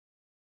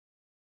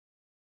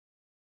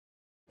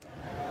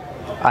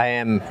I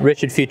am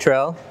Richard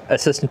Futrell,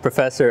 Assistant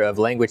Professor of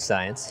Language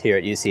Science here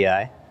at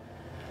UCI.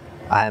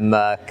 I'm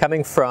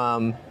coming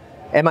from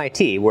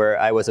MIT, where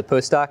I was a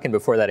postdoc and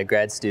before that a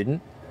grad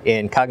student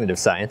in cognitive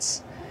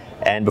science.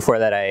 And before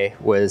that I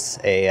was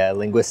a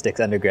linguistics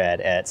undergrad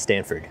at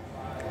Stanford.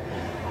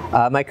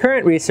 My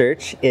current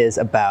research is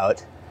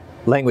about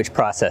language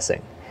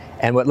processing.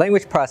 And what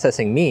language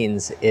processing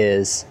means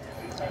is,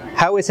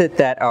 how is it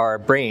that our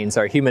brains,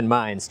 our human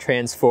minds,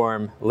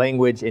 transform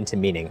language into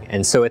meaning?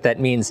 And so what that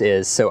means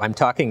is, so I'm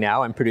talking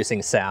now, I'm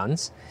producing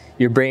sounds.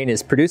 Your brain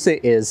is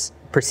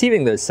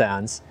perceiving those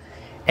sounds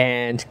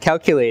and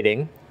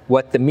calculating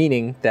what the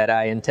meaning that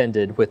I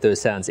intended with those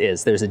sounds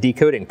is. There's a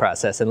decoding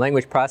process, and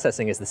language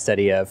processing is the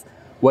study of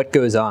what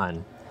goes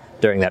on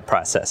during that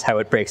process, how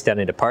it breaks down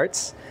into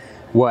parts,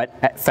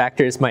 what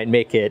factors might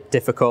make it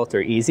difficult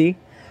or easy,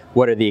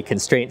 what are the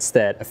constraints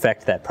that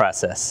affect that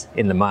process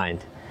in the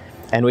mind.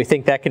 And we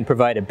think that can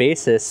provide a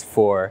basis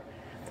for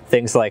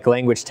things like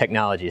language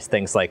technologies,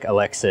 things like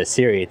Alexa,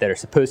 Siri, that are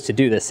supposed to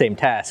do the same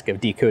task of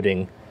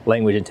decoding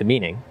language into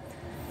meaning.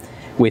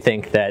 We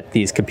think that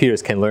these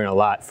computers can learn a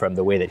lot from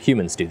the way that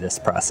humans do this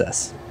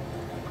process.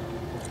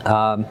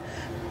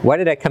 Why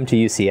did I come to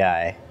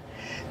UCI?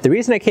 The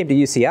reason I came to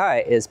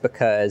UCI is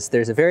because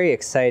there's a very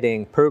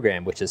exciting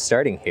program which is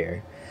starting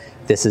here.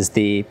 This is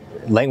the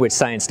Language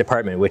Science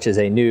Department, which is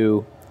a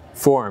new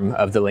form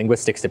of the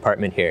linguistics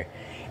department here.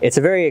 It's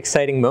a very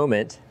exciting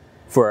moment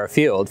for our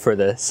field, for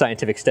the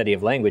scientific study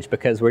of language,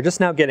 because we're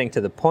just now getting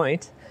to the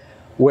point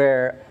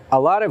where a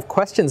lot of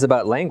questions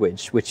about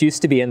language, which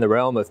used to be in the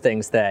realm of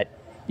things that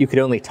you could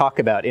only talk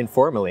about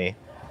informally,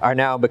 are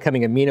now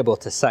becoming amenable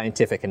to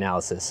scientific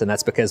analysis. And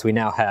that's because we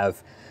now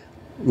have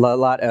a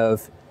lot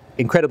of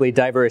incredibly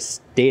diverse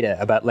data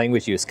about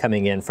language use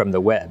coming in from the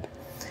web.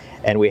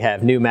 And we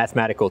have new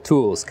mathematical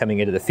tools coming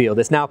into the field.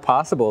 It's now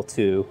possible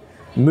to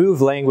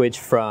move language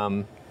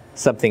from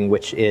something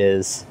which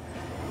is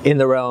in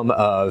the realm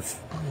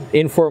of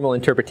informal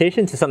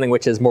interpretation to something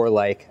which is more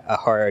like a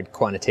hard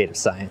quantitative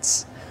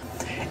science.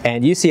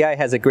 And UCI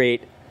has a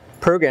great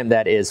program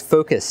that is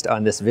focused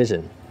on this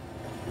vision.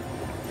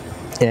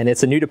 And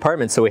it's a new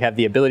department, so we have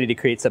the ability to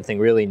create something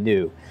really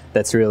new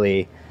that's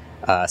really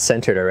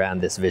centered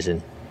around this vision.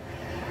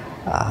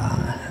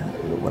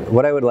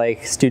 What I would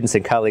like students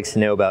and colleagues to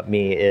know about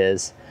me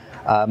is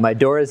my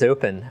door is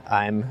open.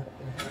 I'm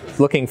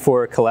looking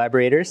for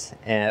collaborators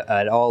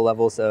at all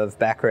levels of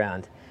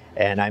background,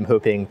 and I'm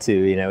hoping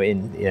to,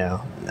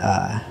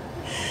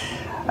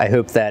 I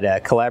hope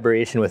that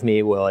collaboration with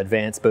me will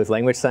advance both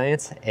language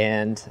science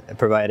and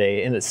provide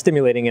a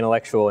stimulating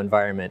intellectual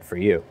environment for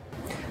you.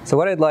 So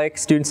what I'd like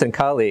students and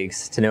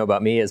colleagues to know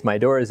about me is my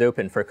door is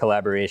open for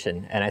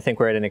collaboration, and I think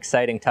we're at an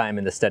exciting time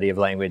in the study of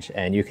language,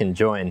 and you can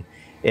join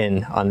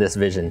in on this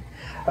vision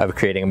of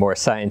creating a more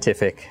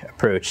scientific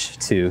approach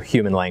to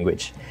human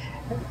language.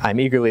 I'm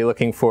eagerly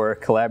looking for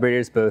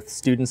collaborators, both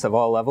students of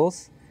all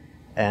levels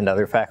and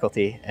other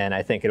faculty, and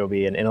I think it'll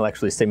be an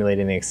intellectually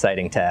stimulating and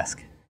exciting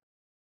task.